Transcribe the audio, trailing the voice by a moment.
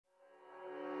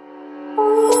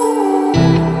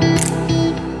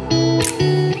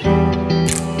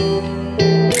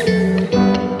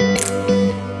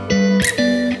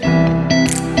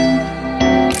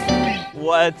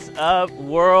What's up,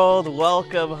 world?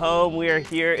 Welcome home. We are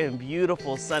here in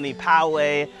beautiful sunny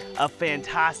Poway, a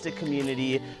fantastic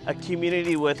community, a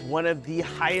community with one of the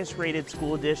highest rated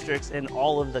school districts in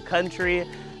all of the country,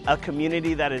 a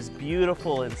community that is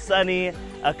beautiful and sunny,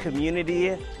 a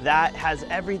community that has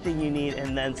everything you need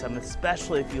and then some,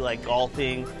 especially if you like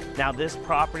golfing. Now, this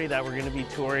property that we're gonna be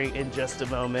touring in just a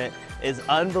moment is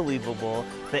unbelievable.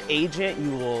 The agent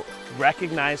you will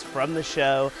recognize from the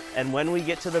show, and when we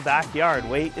get to the backyard,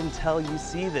 wait until you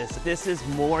see this. This is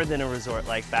more than a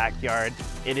resort-like backyard.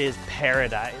 It is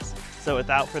paradise. So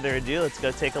without further ado, let's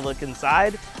go take a look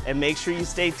inside and make sure you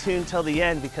stay tuned till the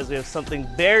end because we have something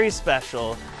very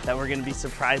special that we're gonna be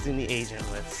surprising the agent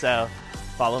with. So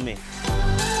follow me.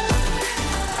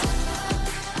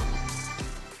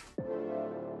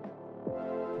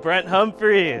 Brent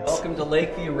Humpherys. Welcome to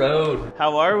Lakeview Road.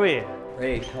 How are we?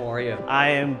 Great, how are you? I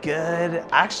am good.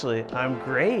 Actually, I'm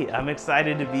great. I'm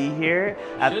excited to be here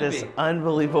at this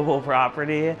unbelievable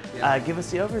property. Yeah. Give us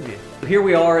the overview. Here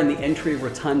we are in the entry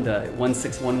rotunda at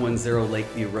 16110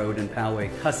 Lakeview Road in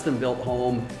Poway. Custom built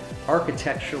home,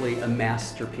 architecturally a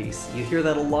masterpiece. You hear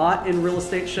that a lot in real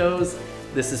estate shows.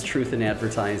 This is truth in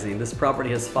advertising. This property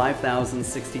has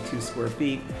 5,062 square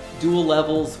feet, dual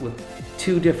levels with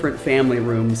 2 different family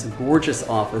rooms, a gorgeous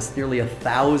office, nearly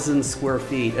 1,000 square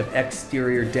feet of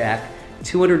exterior deck,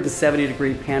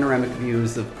 270-degree panoramic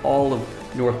views of all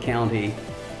of North County.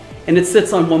 And it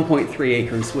sits on 1.3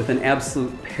 acres with an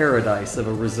absolute paradise of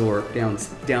a resort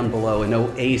down below, an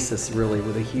oasis really,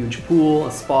 with a huge pool,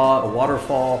 a spa, a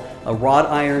waterfall, a wrought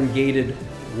iron gated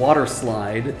water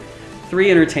slide, 3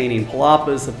 entertaining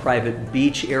palapas, a private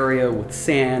beach area with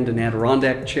sand and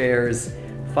Adirondack chairs,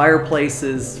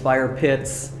 fireplaces, fire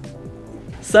pits.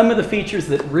 Some of the features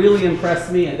that really impress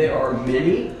me, and there are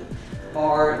many,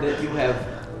 are that you have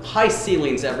high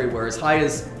ceilings everywhere, as high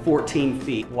as 14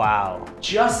 feet. Wow.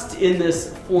 Just in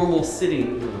this formal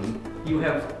sitting room, you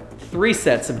have 3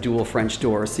 sets of dual French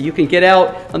doors, so you can get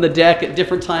out on the deck at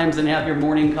different times and have your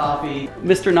morning coffee.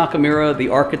 Mr. Nakamura, the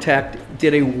architect,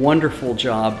 did a wonderful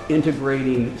job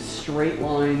integrating straight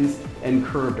lines and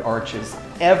curved arches.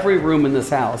 Every room in this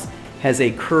house has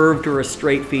a curved or a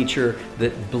straight feature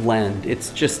that blend. It's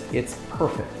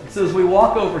perfect. So as we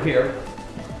walk over here,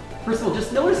 first of all,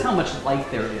 just notice how much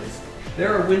light there is.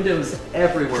 There are windows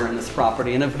everywhere in this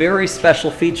property, and a very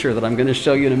special feature that I'm going to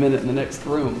show you in a minute in the next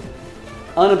room.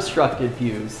 Unobstructed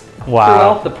views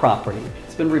throughout the property.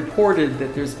 It's been reported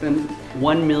that there's been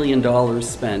 $1 million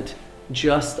spent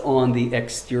just on the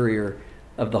exterior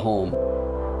of the home.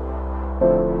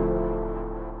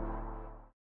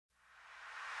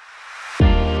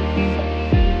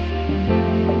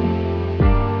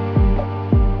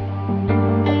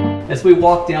 As we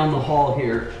walk down the hall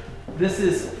here, this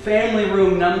is family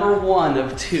room number 1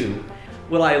 of 2.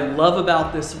 What I love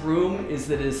about this room is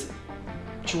that it's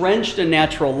drenched in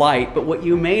natural light, but what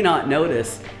you may not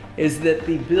notice is that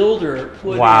the builder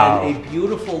put in a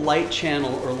beautiful light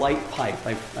channel or light pipe.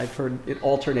 I've heard it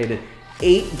alternated.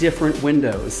 8 different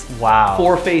windows. Wow.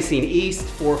 4 facing east,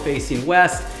 4 facing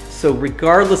west. So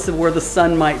regardless of where the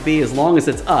sun might be, as long as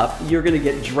it's up, you're gonna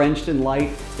get drenched in light.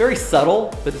 Very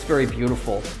subtle, but it's very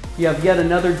beautiful. You have yet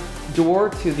another door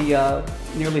to the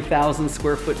nearly 1,000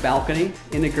 square foot balcony,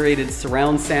 integrated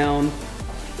surround sound.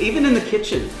 Even in the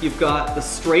kitchen, you've got the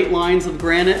straight lines of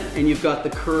granite and you've got the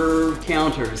curved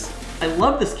counters. I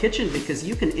love this kitchen because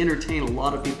you can entertain a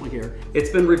lot of people here. It's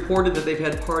been reported that they've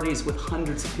had parties with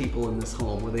hundreds of people in this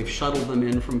home where they've shuttled them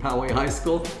in from Poway High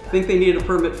School. I think they needed a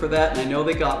permit for that, and I know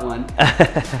they got one.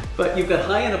 But you've got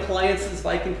high-end appliances,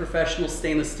 Viking Professional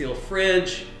stainless steel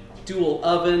fridge, dual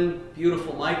oven,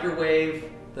 beautiful microwave,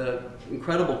 the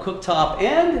incredible cooktop,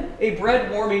 and a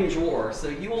bread warming drawer. So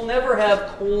you will never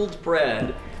have cold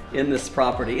bread in this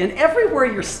property. And everywhere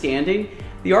you're standing,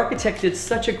 the architect did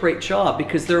such a great job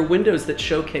because there are windows that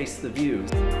showcase the views.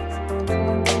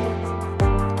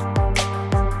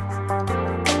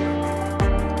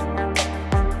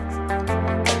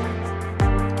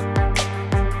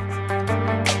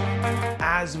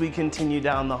 As we continue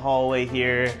down the hallway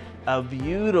here, a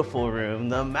beautiful room,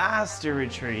 the master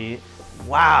retreat.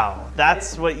 Wow,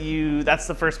 that's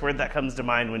the first word that comes to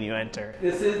mind when you enter.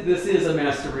 This is a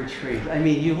master retreat. I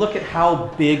mean, you look at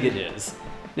how big it is.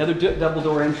 Another double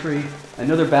door entry,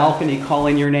 another balcony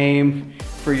calling your name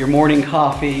for your morning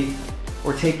coffee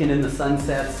or taking in the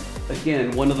sunsets.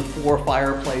 Again, one of the 4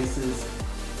 fireplaces,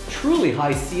 truly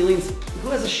high ceilings. Who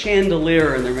has a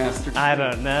chandelier in their master retreat? I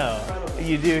don't know. Incredible.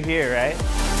 You do here, right?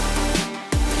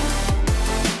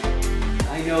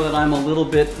 I know that I'm a little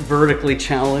bit vertically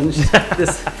challenged.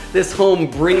 This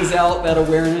home brings out that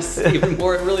awareness even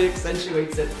more. It really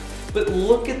accentuates it. But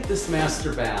look at this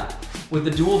master bath with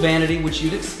the dual vanity, which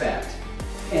you'd expect,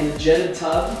 and a jetted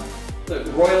tub, the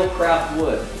royal craft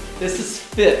wood. This is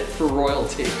fit for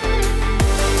royalty.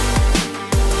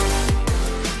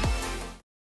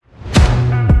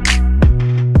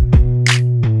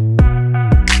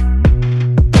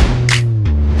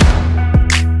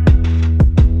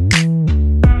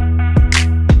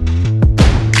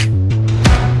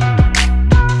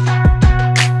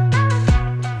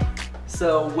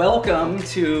 So welcome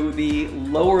to the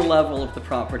lower level of the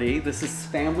property. This is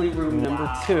family room number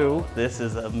 2. This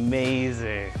is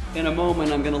amazing. In a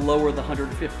moment, I'm going to lower the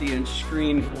 150-inch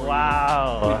screen for you.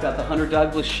 Wow. We've got the Hunter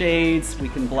Douglas shades. We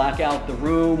can black out the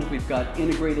room. We've got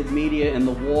integrated media in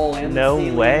the wall and the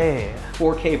ceiling. No way.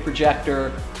 4K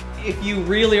projector. If you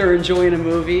really are enjoying a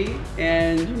movie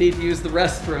and you need to use the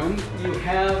restroom, you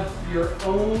have your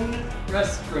own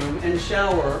restroom and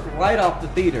shower right off the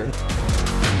theater.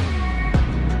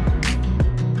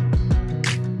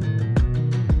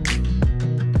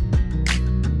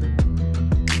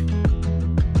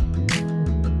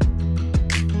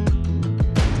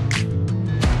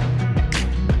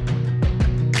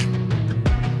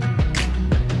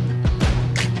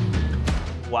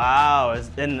 Wow,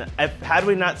 and had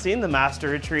we not seen the master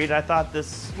retreat, I thought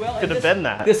this could have been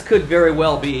that. This could very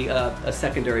well be a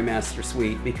secondary master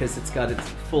suite because it's got its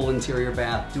full interior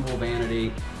bath, dual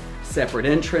vanity, separate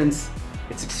entrance.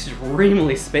 It's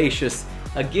extremely spacious.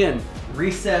 Again,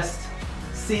 recessed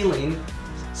ceiling.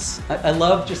 I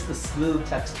love just the smooth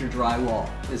texture drywall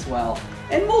as well.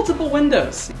 And multiple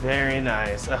windows. Very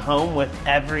nice. A home with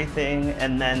everything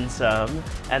and then some.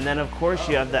 And then of course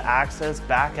you have the access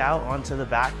back out onto the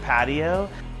back patio.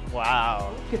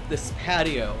 Wow. Look at this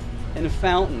patio and a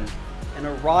fountain and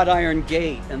a wrought iron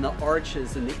gate and the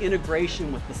arches and the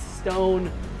integration with the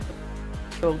stone.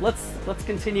 So let's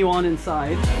continue on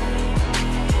inside.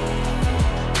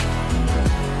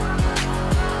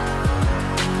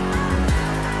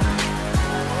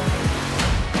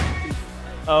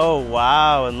 Oh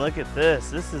wow, and look at this.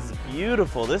 This is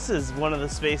beautiful. This is one of the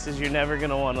spaces you're never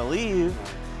gonna want to leave.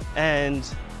 And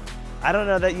I don't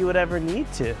know that you would ever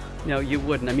need to. No, you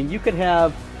wouldn't. I mean, you could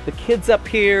have the kids up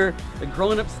here, the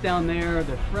grown-ups down there,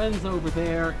 their friends over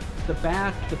there. The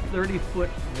back, the 30-foot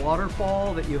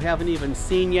waterfall that you haven't even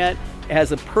seen yet. It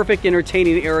has a perfect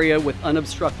entertaining area with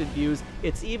unobstructed views.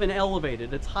 It's even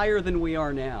elevated. It's higher than we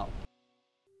are now.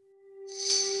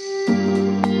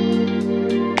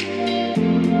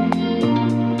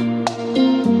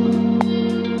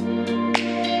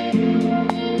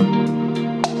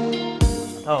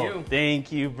 Oh,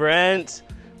 thank you, Brent.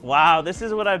 Wow, this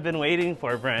is what I've been waiting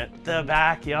for, Brent. The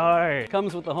backyard.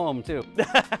 Comes with the home, too.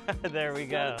 There we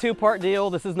go. Two-part deal.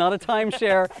 This is not a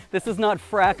timeshare. This is not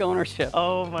frack ownership.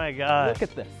 Oh my God. Look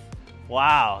at this.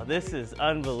 Wow, this is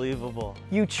unbelievable.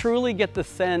 You truly get the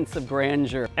sense of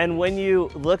grandeur. And when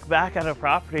you look back at a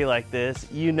property like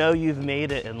this, you know you've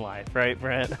made it in life, right,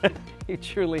 Brent? You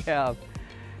truly have.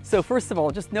 So first of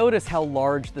all, just notice how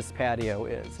large this patio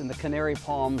is and the canary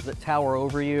palms that tower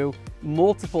over you.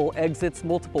 Multiple exits,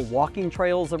 multiple walking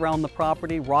trails around the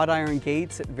property, wrought iron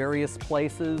gates at various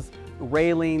places,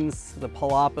 railings, the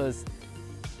palapas.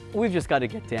 We've just got to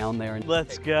get down there.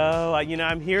 Let's go. You know,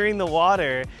 I'm hearing the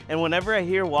water, and whenever I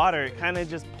hear water, it kind of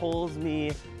just pulls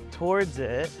me towards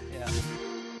it. Yeah.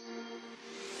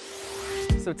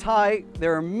 So Ty,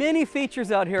 there are many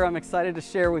features out here I'm excited to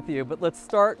share with you, but let's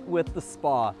start with the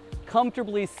spa.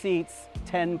 Comfortably seats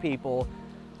 10 people.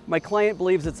 My client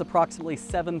believes it's approximately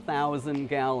 7,000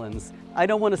 gallons. I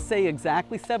don't want to say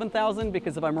exactly 7,000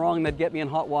 because if I'm wrong, that'd get me in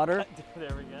hot water.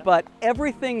 There we go. But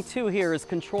everything too here is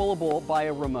controllable by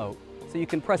a remote. So you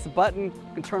can press a button,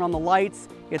 you can turn on the lights.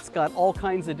 It's got all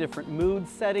kinds of different mood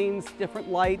settings, different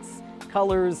lights,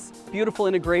 colors, beautiful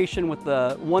integration with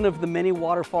one of the many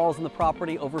waterfalls in the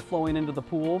property overflowing into the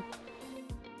pool.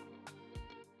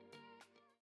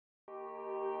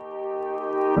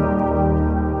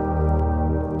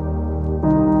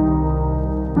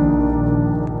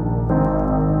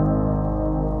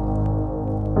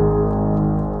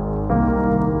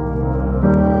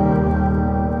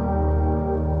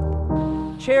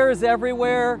 Chairs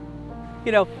everywhere.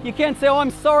 You know, you can't say, oh,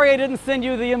 I'm sorry I didn't send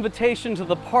you the invitation to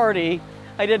the party.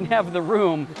 I didn't have the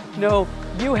room. No,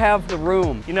 you have the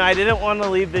room. You know, I didn't want to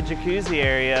leave the jacuzzi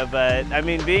area, but I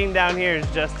mean, being down here is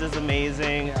just as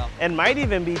amazing and might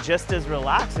even be just as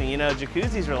relaxing. You know,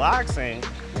 jacuzzi's relaxing.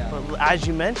 Yeah. But as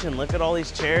you mentioned, look at all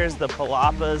these chairs, the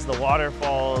palapas, the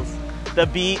waterfalls, the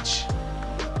beach.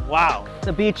 Wow.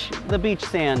 The beach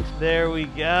sand. There we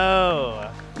go.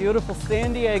 Beautiful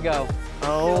San Diego.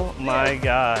 Oh my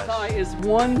gosh. Ty is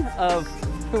one of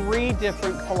 3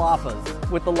 different palapas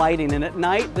with the lighting, and at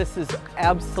night this is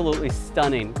absolutely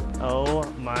stunning. Oh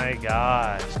my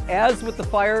gosh. As with the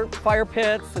fire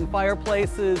pits and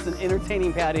fireplaces and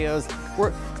entertaining patios,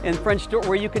 and French door,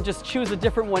 where you can just choose a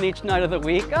different one each night of the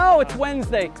week. Oh, it's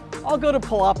Wednesday. I'll go to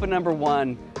palapa number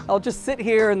 1. I'll just sit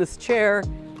here in this chair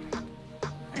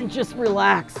and just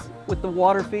relax with the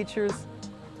water features.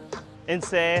 And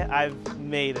say, I've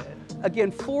made it.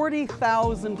 Again,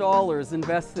 $40,000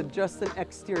 invested just in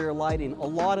exterior lighting. A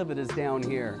lot of it is down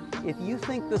here. If you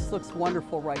think this looks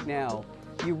wonderful right now,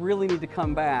 you really need to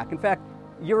come back. In fact,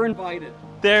 you're invited.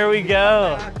 There we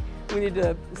go. We need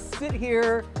to sit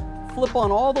here, flip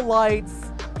on all the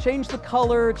lights, change the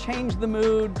color, change the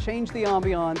mood, change the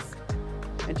ambiance,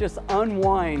 and just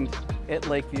unwind at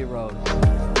Lakeview Road.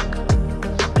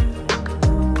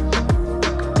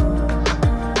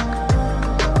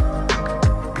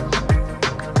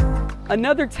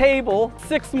 Another table,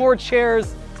 6 more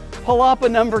chairs,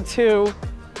 palapa number 2.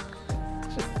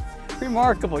 Just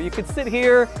remarkable. You could sit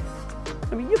here.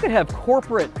 I mean, you could have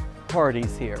corporate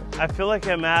parties here. I feel like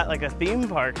I'm at like a theme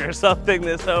park or something.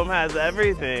 This home has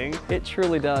everything. It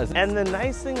truly does. And the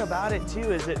nice thing about it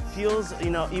too is it feels, you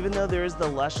know, even though there is the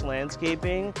lush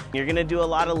landscaping, you're gonna do a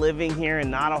lot of living here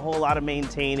and not a whole lot of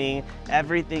maintaining.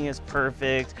 Everything is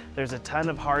perfect. There's a ton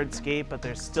of hardscape, but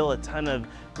there's still a ton of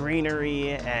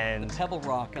greenery and the pebble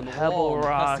rock and the pebble wall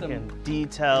rock and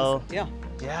detail. Yeah,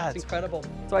 yeah, it's incredible.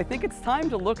 So I think it's time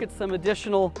to look at some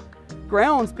additional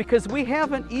grounds because we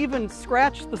haven't even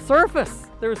scratched the surface.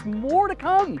 There's more to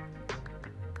come.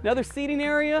 Another seating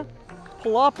area,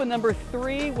 palapa number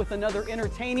 3 with another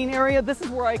entertaining area. This is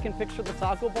where I can picture the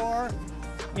taco bar.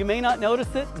 You may not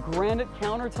notice it, granite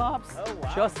countertops, oh,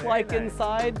 wow, just like nice.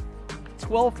 inside.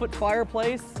 12-foot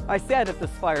fireplace. I sat at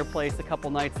this fireplace a couple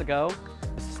nights ago.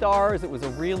 The stars, it was a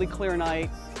really clear night,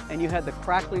 and you had the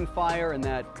crackling fire and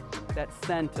that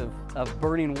scent of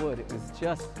burning wood. It was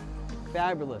just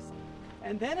fabulous.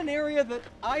 And then an area that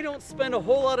I don't spend a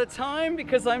whole lot of time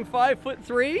because I'm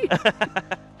 5'3",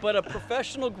 but a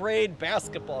professional grade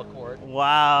basketball court.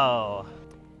 Wow.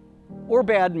 Or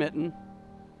badminton.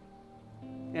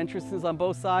 Entrances on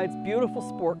both sides, beautiful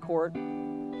sport court.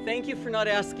 Thank you for not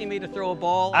asking me to throw a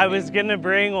ball. I was gonna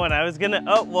bring one. I was gonna,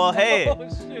 oh, well, hey. Oh,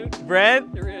 shoot.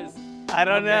 Brent? There is. I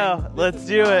don't know. Let's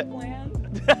do it.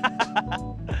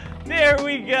 There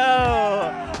we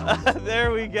go.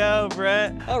 There we go,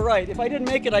 Brent. All right, if I didn't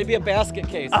make it, I'd be a basket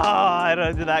case. Oh, I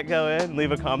don't, did that go in?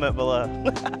 Leave a comment below.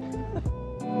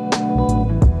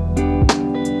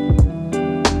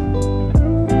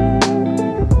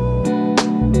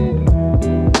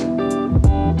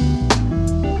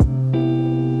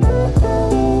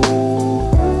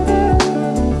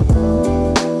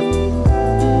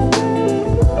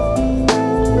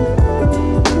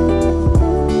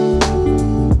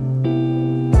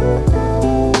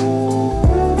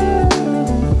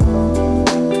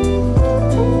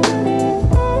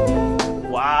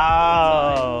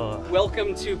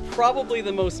 To probably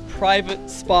the most private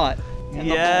spot in the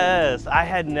yes, I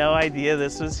had no idea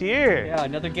this was here. Yeah,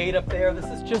 another gate up there. This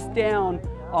is just down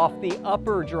off the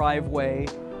upper driveway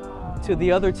to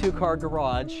the other 2-car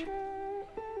garage.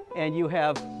 And you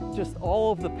have just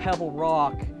all of the pebble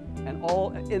rock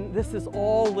and this is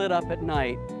all lit up at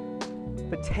night.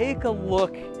 But take a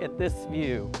look at this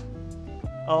view.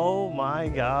 Oh my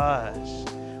gosh.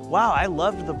 Wow, I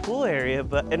loved the pool area,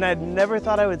 and I never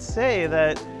thought I would say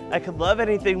that I could love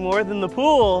anything more than the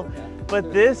pool,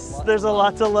 but there's a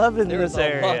lot to love in this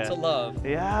area. There's a lot to love.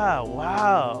 Yeah,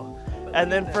 wow.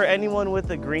 And then for anyone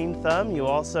with a green thumb, you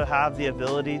also have the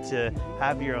ability to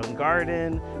have your own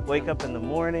garden, wake up in the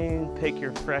morning, pick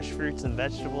your fresh fruits and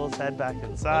vegetables, head back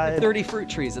inside. 30 fruit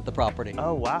trees at the property.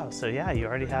 Oh, wow. So yeah, you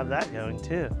already have that going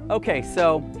too. Okay,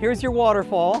 so here's your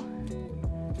waterfall.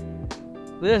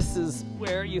 This is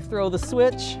where you throw the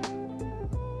switch.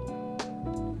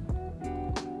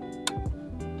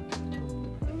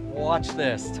 Watch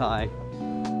this, Ty.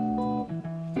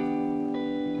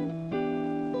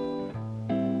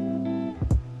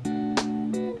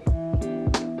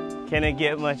 Can it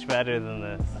get much better than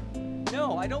this?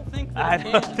 No, I don't think that I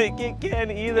don't think it can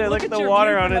either. Look at the your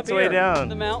water view on from its up way here, down.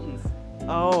 The mountains.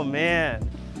 Oh man.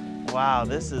 Wow,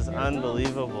 this is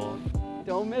unbelievable.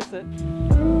 Don't miss it.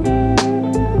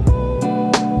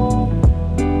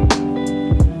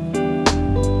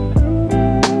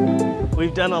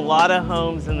 We've done a lot of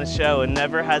homes in the show and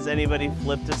never has anybody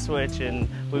flipped a switch, and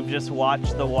we've just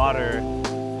watched the water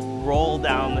roll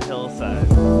down the hillside.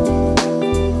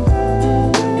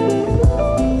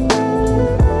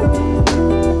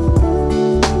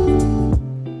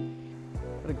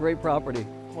 What a great property.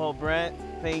 Well, Brent,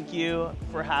 thank you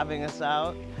for having us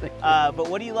out. But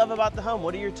what do you love about the home?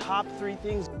 What are your top 3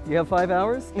 things? You have 5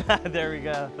 hours? There we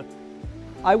go.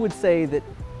 I would say that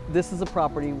this is a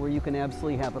property where you can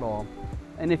absolutely have it all.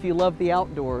 And if you love the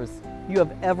outdoors, you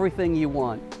have everything you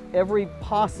want, every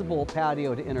possible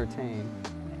patio to entertain.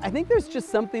 I think there's just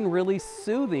something really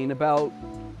soothing about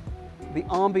the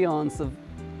ambiance of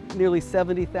nearly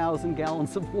 70,000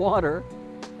 gallons of water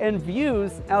and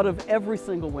views out of every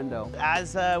single window.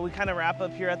 As we kind of wrap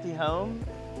up here at the home,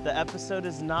 the episode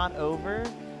is not over.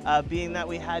 Being that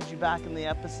we had you back in the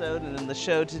episode and in the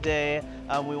show today,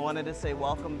 we wanted to say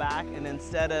welcome back, and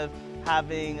instead of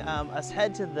having us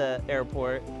head to the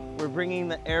airport, we're bringing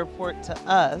the airport to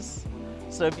us.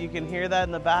 So if you can hear that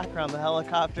in the background, the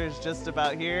helicopter is just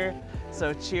about here.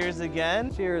 So cheers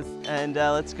again. Cheers. And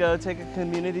let's go take a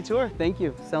community tour. Thank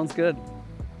you. Sounds good.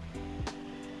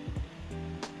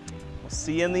 We'll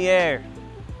see you in the air.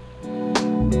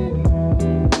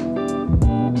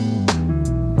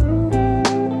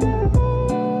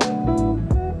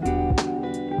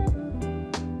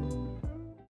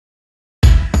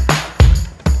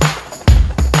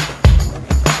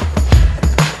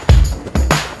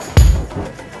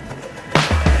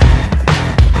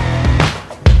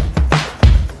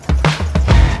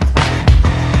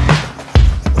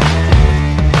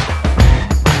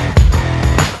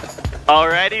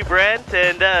 Alrighty, Brent,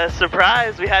 and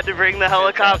surprise, we had to bring the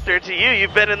helicopter to you.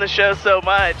 You've been in the show so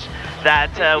much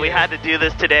that we had to do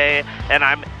this today, and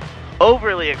I'm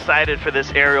overly excited for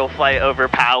this aerial flight over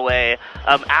Poway.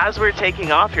 As we're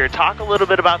taking off here, talk a little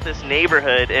bit about this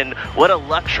neighborhood and what a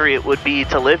luxury it would be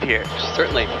to live here.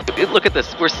 Certainly. Look at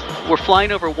this. We're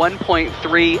flying over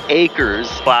 1.3 acres.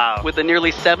 Wow. With a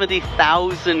nearly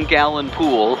 70,000 gallon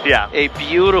pool. Yeah. A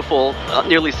beautiful,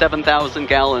 nearly 7,000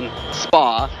 gallon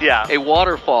spa. Yeah. A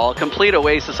waterfall, complete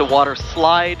oasis, a water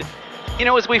slide. You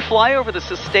know, as we fly over this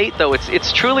estate, though,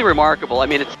 it's truly remarkable. I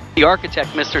mean, it's the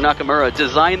architect, Mr. Nakamura,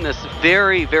 designed this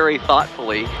very, very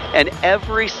thoughtfully. And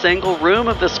every single room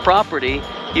of this property,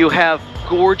 you have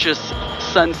gorgeous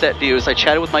sunset views. I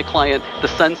chatted with my client. The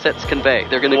sunsets convey.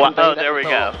 They're going to convey that. Oh, there we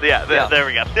go. Yeah, there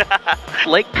we go.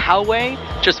 Lake Poway,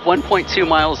 just 1.2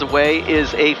 miles away,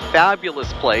 is a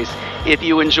fabulous place if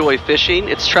you enjoy fishing.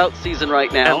 It's trout season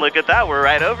right now. And look at that. We're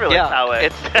right over Lake Poway.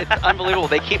 It's unbelievable.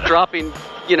 They keep dropping,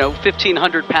 you know,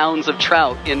 1,500 pounds of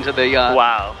trout into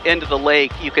the into the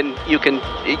lake. You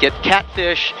get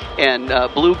catfish and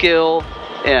bluegill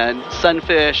and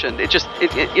sunfish, and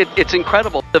it's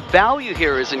incredible. The value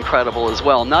here is incredible as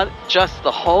well. Not just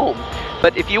the home,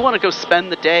 but if you want to go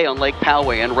spend the day on Lake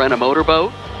Poway and rent a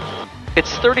motorboat,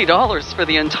 it's $30 for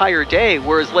the entire day.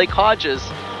 Whereas Lake Hodges,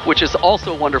 which is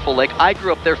also a wonderful lake, I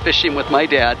grew up there fishing with my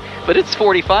dad, but it's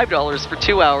 $45 for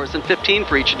 2 hours and $15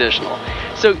 for each additional.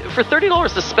 So for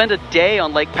 $30 to spend a day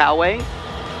on Lake Poway,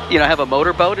 you know, have a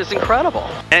motorboat is incredible.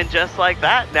 And just like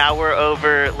that, now we're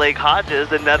over Lake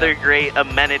Hodges, another great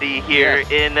amenity here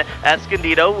in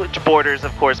Escondido, which borders,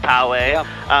 of course, Poway.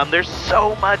 There's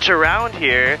so much around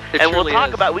here, and we'll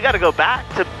talk about, we got to go back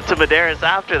to Madeiras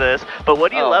after this, but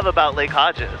what do you love about Lake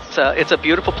Hodges? It's a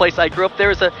beautiful place. I grew up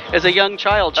there as a young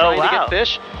child trying to get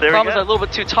fish. The problem is I was a little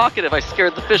bit too talkative. I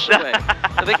scared the fish away.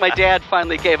 I think my dad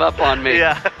finally gave up on me.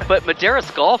 But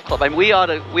Madeiras Golf Club, I mean, we ought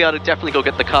to definitely go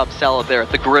get the Cobb salad there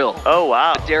at the grill. Oh,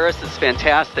 wow. Madeiras is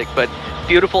fantastic, but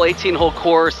beautiful 18-hole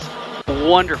course,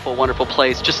 wonderful, wonderful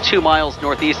place, just 2 miles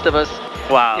northeast of us.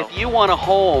 Wow. If you want a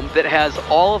home that has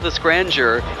all of this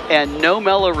grandeur and no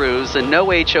Mellorews and no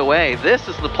HOA, this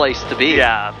is the place to be.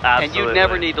 Yeah, absolutely. And you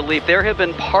never need to leave. There have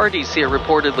been parties here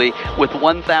reportedly with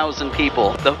 1,000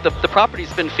 people. The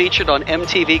property's been featured on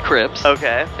MTV Cribs.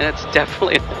 Okay. And it's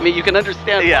definitely, I mean, you can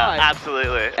understand why. Yeah,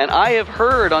 absolutely. And I have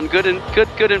heard on good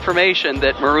information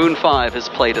that Maroon 5 has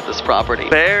played at this property.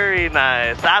 Very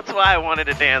nice. That's why I wanted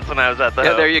to dance when I was at the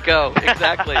home. There you go.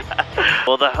 Exactly.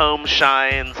 Well, the home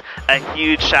shines. A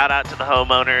huge shout out to the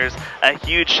homeowners. A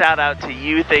huge shout out to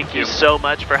you. Thank you so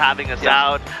much for having us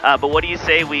out. But what do you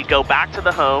say we go back to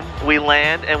the home, we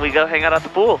land, and we go hang out at the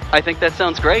pool? I think that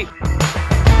sounds great.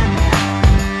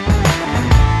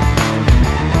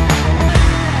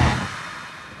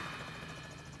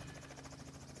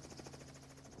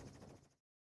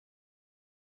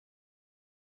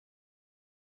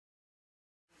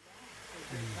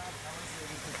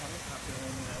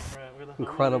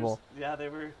 Incredible. Yeah, they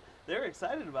were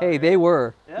excited about it. Hey, they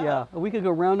were. Yeah. We could go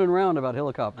round and round about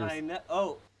helicopters. I know.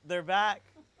 Oh, they're back.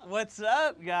 What's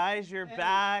up, guys? You're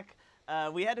back.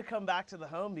 We had to come back to the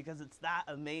home because it's that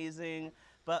amazing.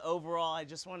 But overall, I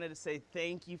just wanted to say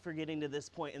thank you for getting to this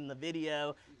point in the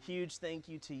video. Huge thank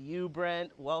you to you,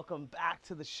 Brent. Welcome back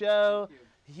to the show.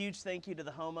 A huge thank you to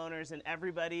the homeowners and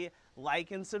everybody.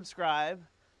 Like and subscribe.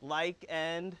 Like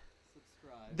and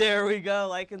Subscribe. there we go.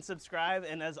 Like and subscribe.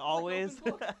 And as always,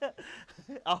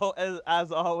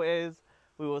 as always,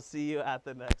 we will see you at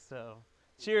the next home.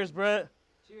 Cheers, Brent.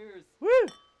 Cheers. Woo!